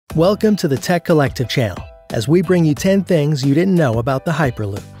Welcome to the Tech Collective channel, as we bring you 10 things you didn't know about the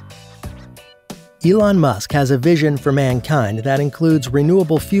Hyperloop. Elon Musk has a vision for mankind that includes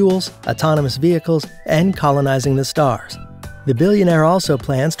renewable fuels, autonomous vehicles, and colonizing the stars. The billionaire also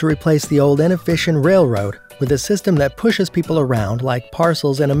plans to replace the old inefficient railroad with a system that pushes people around like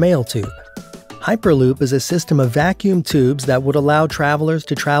parcels in a mail tube. Hyperloop is a system of vacuum tubes that would allow travelers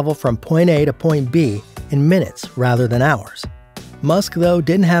to travel from point A to point B in minutes rather than hours. Musk, though,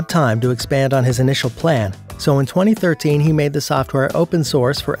 didn't have time to expand on his initial plan, so in 2013 he made the software open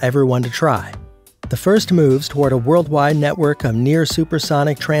source for everyone to try. The first moves toward a worldwide network of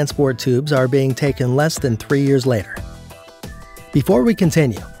near-supersonic transport tubes are being taken less than 3 years later. Before we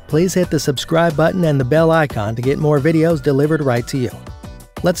continue, please hit the subscribe button and the bell icon to get more videos delivered right to you.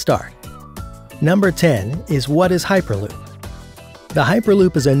 Let's start. Number 10 is what is Hyperloop? The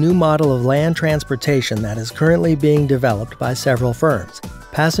Hyperloop is a new model of land transportation that is currently being developed by several firms.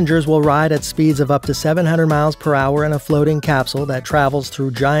 Passengers will ride at speeds of up to 700 miles per hour in a floating capsule that travels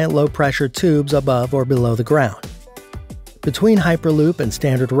through giant low-pressure tubes above or below the ground. Between Hyperloop and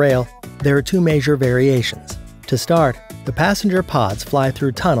standard rail, there are two major variations. To start, the passenger pods fly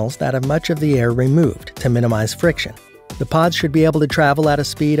through tunnels that have much of the air removed to minimize friction. The pods should be able to travel at a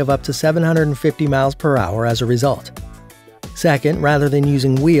speed of up to 750 miles per hour as a result. Second, rather than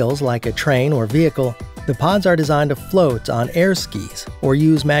using wheels like a train or vehicle, the pods are designed to float on air skis or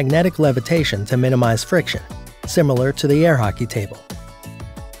use magnetic levitation to minimize friction, similar to the air hockey table.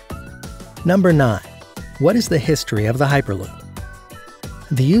 Number 9. What is the history of the Hyperloop?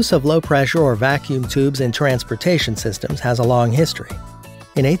 The use of low-pressure or vacuum tubes in transportation systems has a long history.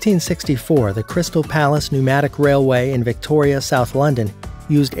 In 1864, the Crystal Palace Pneumatic Railway in Victoria, South London,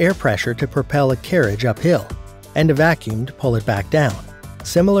 used air pressure to propel a carriage uphill, and a vacuum to pull it back down.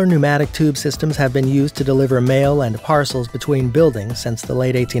 Similar pneumatic tube systems have been used to deliver mail and parcels between buildings since the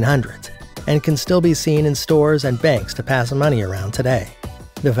late 1800s, and can still be seen in stores and banks to pass money around today.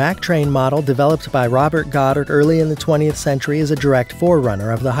 The vac train model developed by Robert Goddard early in the 20th century is a direct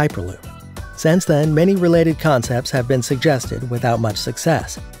forerunner of the Hyperloop. Since then, many related concepts have been suggested without much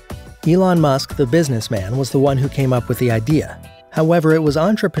success. Elon Musk, the businessman, was the one who came up with the idea. However, it was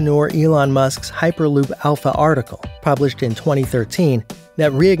entrepreneur Elon Musk's Hyperloop Alpha article, published in 2013,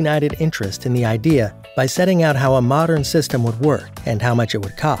 that reignited interest in the idea by setting out how a modern system would work and how much it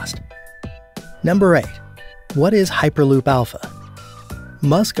would cost. Number 8. What is Hyperloop Alpha?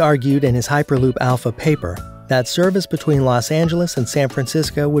 Musk argued in his Hyperloop Alpha paper that service between Los Angeles and San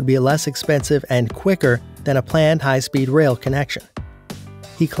Francisco would be less expensive and quicker than a planned high-speed rail connection.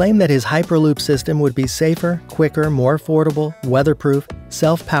 He claimed that his Hyperloop system would be safer, quicker, more affordable, weatherproof,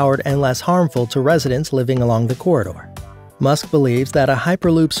 self-powered, and less harmful to residents living along the corridor. Musk believes that a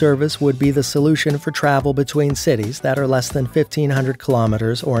Hyperloop service would be the solution for travel between cities that are less than 1,500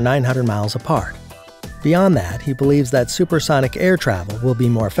 kilometers or 900 miles apart. Beyond that, he believes that supersonic air travel will be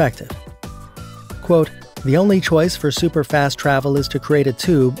more effective. Quote, "The only choice for super-fast travel is to create a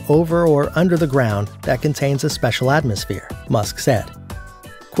tube over or under the ground that contains a special atmosphere," Musk said.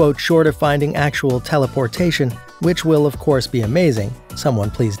 Quote, "Short of finding actual teleportation, which will of course be amazing,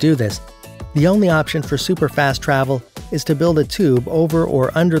 someone please do this, the only option for super-fast travel is to build a tube over or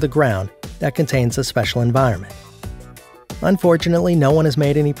under the ground that contains a special environment." Unfortunately, no one has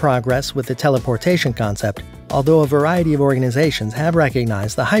made any progress with the teleportation concept, although a variety of organizations have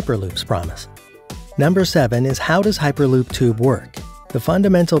recognized the Hyperloop's promise. Number 7 is how does Hyperloop tube work? The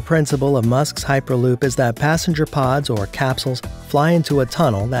fundamental principle of Musk's Hyperloop is that passenger pods or capsules fly into a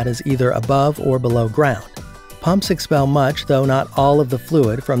tunnel that is either above or below ground. Pumps expel much, though not all, of the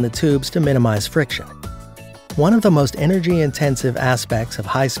fluid from the tubes to minimize friction. One of the most energy-intensive aspects of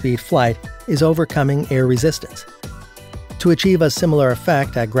high-speed flight is overcoming air resistance. To achieve a similar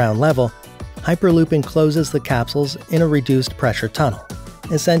effect at ground level, Hyperloop encloses the capsules in a reduced pressure tunnel,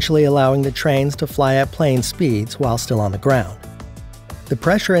 essentially allowing the trains to fly at plane speeds while still on the ground. The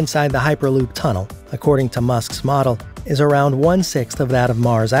pressure inside the Hyperloop tunnel, according to Musk's model, is around 1/6 of that of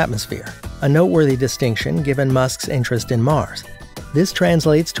Mars' atmosphere, a noteworthy distinction given Musk's interest in Mars. This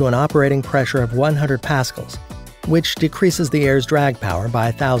translates to an operating pressure of 100 pascals, which decreases the air's drag power by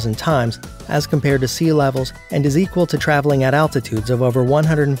 1,000 times as compared to sea levels and is equal to traveling at altitudes of over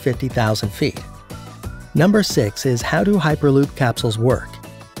 150,000 feet. Number 6 is how do Hyperloop capsules work?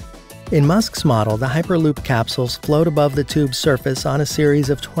 In Musk's model, the Hyperloop capsules float above the tube's surface on a series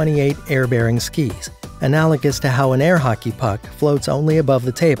of 28 air-bearing skis, analogous to how an air hockey puck floats only above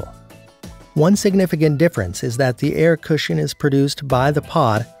the table. One significant difference is that the air cushion is produced by the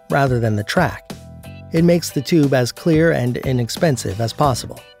pod rather than the track. It makes the tube as clear and inexpensive as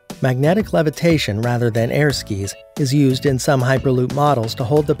possible. Magnetic levitation rather than air skis is used in some Hyperloop models to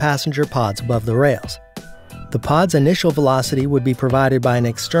hold the passenger pods above the rails. The pod's initial velocity would be provided by an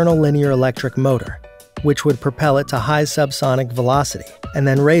external linear electric motor, which would propel it to high subsonic velocity and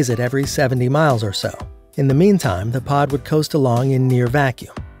then raise it every 70 miles or so. In the meantime, the pod would coast along in near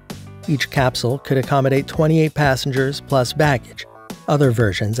vacuum. Each capsule could accommodate 28 passengers plus baggage. Other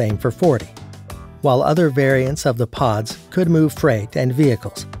versions aim for 40, while other variants of the pods could move freight and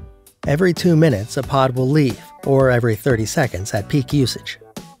vehicles. Every 2 minutes, a pod will leave, or every 30 seconds at peak usage.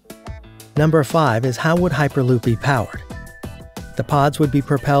 Number 5 is how would Hyperloop be powered? The pods would be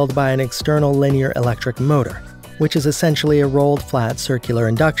propelled by an external linear electric motor, which is essentially a rolled flat circular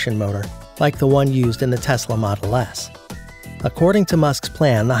induction motor like the one used in the Tesla Model S. According to Musk's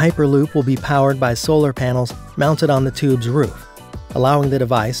plan, the Hyperloop will be powered by solar panels mounted on the tube's roof, allowing the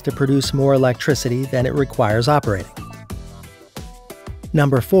device to produce more electricity than it requires operating.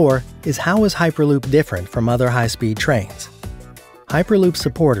 Number 4 is how is Hyperloop different from other high-speed trains? Hyperloop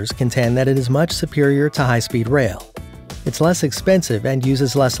supporters contend that it is much superior to high-speed rail. It's less expensive and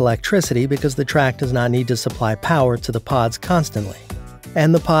uses less electricity because the track does not need to supply power to the pods constantly,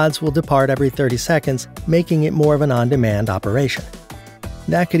 and the pods will depart every 30 seconds, making it more of an on-demand operation.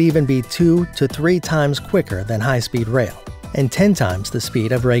 That could even be 2 to 3 times quicker than high-speed rail, and 10 times the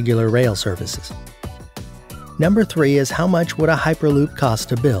speed of regular rail services. Number 3 is how much would a Hyperloop cost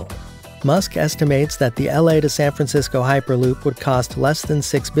to build? Musk estimates that the LA to San Francisco Hyperloop would cost less than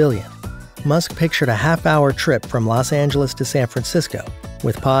 $6 billion. Musk pictured a half-hour trip from Los Angeles to San Francisco,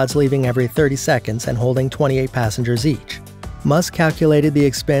 with pods leaving every 30 seconds and holding 28 passengers each. Musk calculated the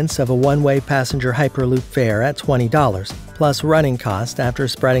expense of a one-way passenger Hyperloop fare at $20, plus running costs after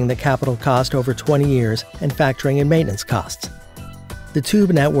spreading the capital cost over 20 years and factoring in maintenance costs. The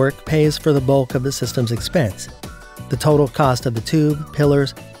tube network pays for the bulk of the system's expense. The total cost of the tube,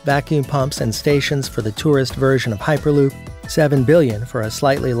 pillars, vacuum pumps, and stations for the tourist version of Hyperloop, $7 billion for a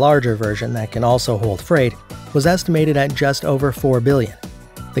slightly larger version that can also hold freight, was estimated at just over $4 billion.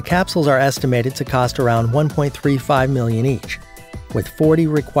 The capsules are estimated to cost around $1.35 million each, with 40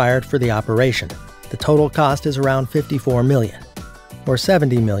 required for the operation. The total cost is around $54 million, or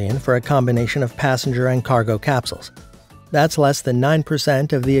 $70 million for a combination of passenger and cargo capsules. That's less than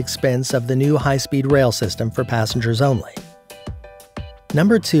 9% of the expense of the new high-speed rail system for passengers only.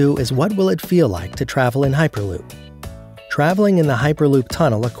 Number 2 is what will it feel like to travel in Hyperloop? Traveling in the Hyperloop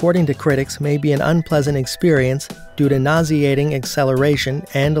tunnel, according to critics, may be an unpleasant experience due to nauseating acceleration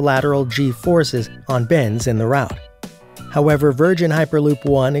and lateral G-forces on bends in the route. However, Virgin Hyperloop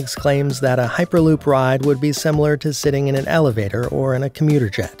 1 exclaims that a Hyperloop ride would be similar to sitting in an elevator or in a commuter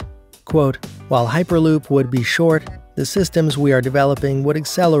jet. Quote, "While Hyperloop would be short, the systems we are developing would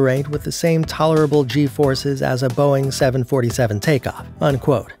accelerate with the same tolerable G-forces as a Boeing 747 takeoff,"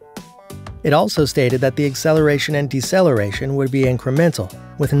 unquote. It also stated that the acceleration and deceleration would be incremental,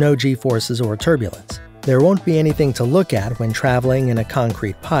 with no G-forces or turbulence. There won't be anything to look at when traveling in a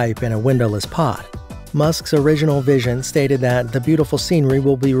concrete pipe in a windowless pod. Musk's original vision stated that the beautiful scenery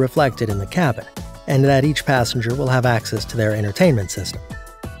will be reflected in the cabin, and that each passenger will have access to their entertainment system.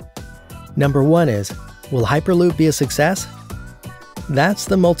 Number 1 is, will Hyperloop be a success? That's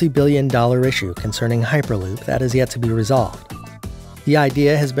the multi-billion-dollar issue concerning Hyperloop that is yet to be resolved. The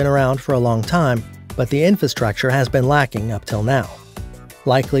idea has been around for a long time, but the infrastructure has been lacking up till now.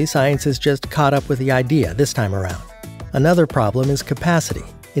 Likely, science has just caught up with the idea this time around. Another problem is capacity.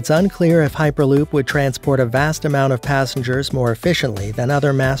 It's unclear if Hyperloop would transport a vast amount of passengers more efficiently than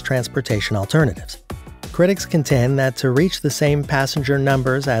other mass transportation alternatives. Critics contend that to reach the same passenger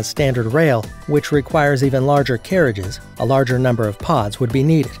numbers as standard rail, which requires even larger carriages, a larger number of pods would be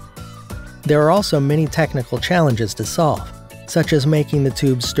needed. There are also many technical challenges to solve, such as making the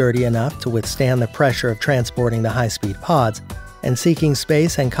tubes sturdy enough to withstand the pressure of transporting the high-speed pods, and seeking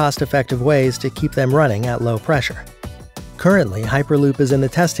space and cost-effective ways to keep them running at low pressure. Currently, Hyperloop is in the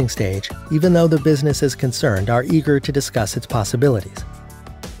testing stage, even though the businesses concerned are eager to discuss its possibilities.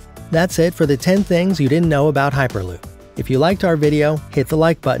 That's it for the 10 things you didn't know about Hyperloop. If you liked our video, hit the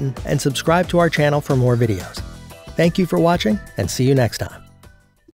like button and subscribe to our channel for more videos. Thank you for watching, and see you next time.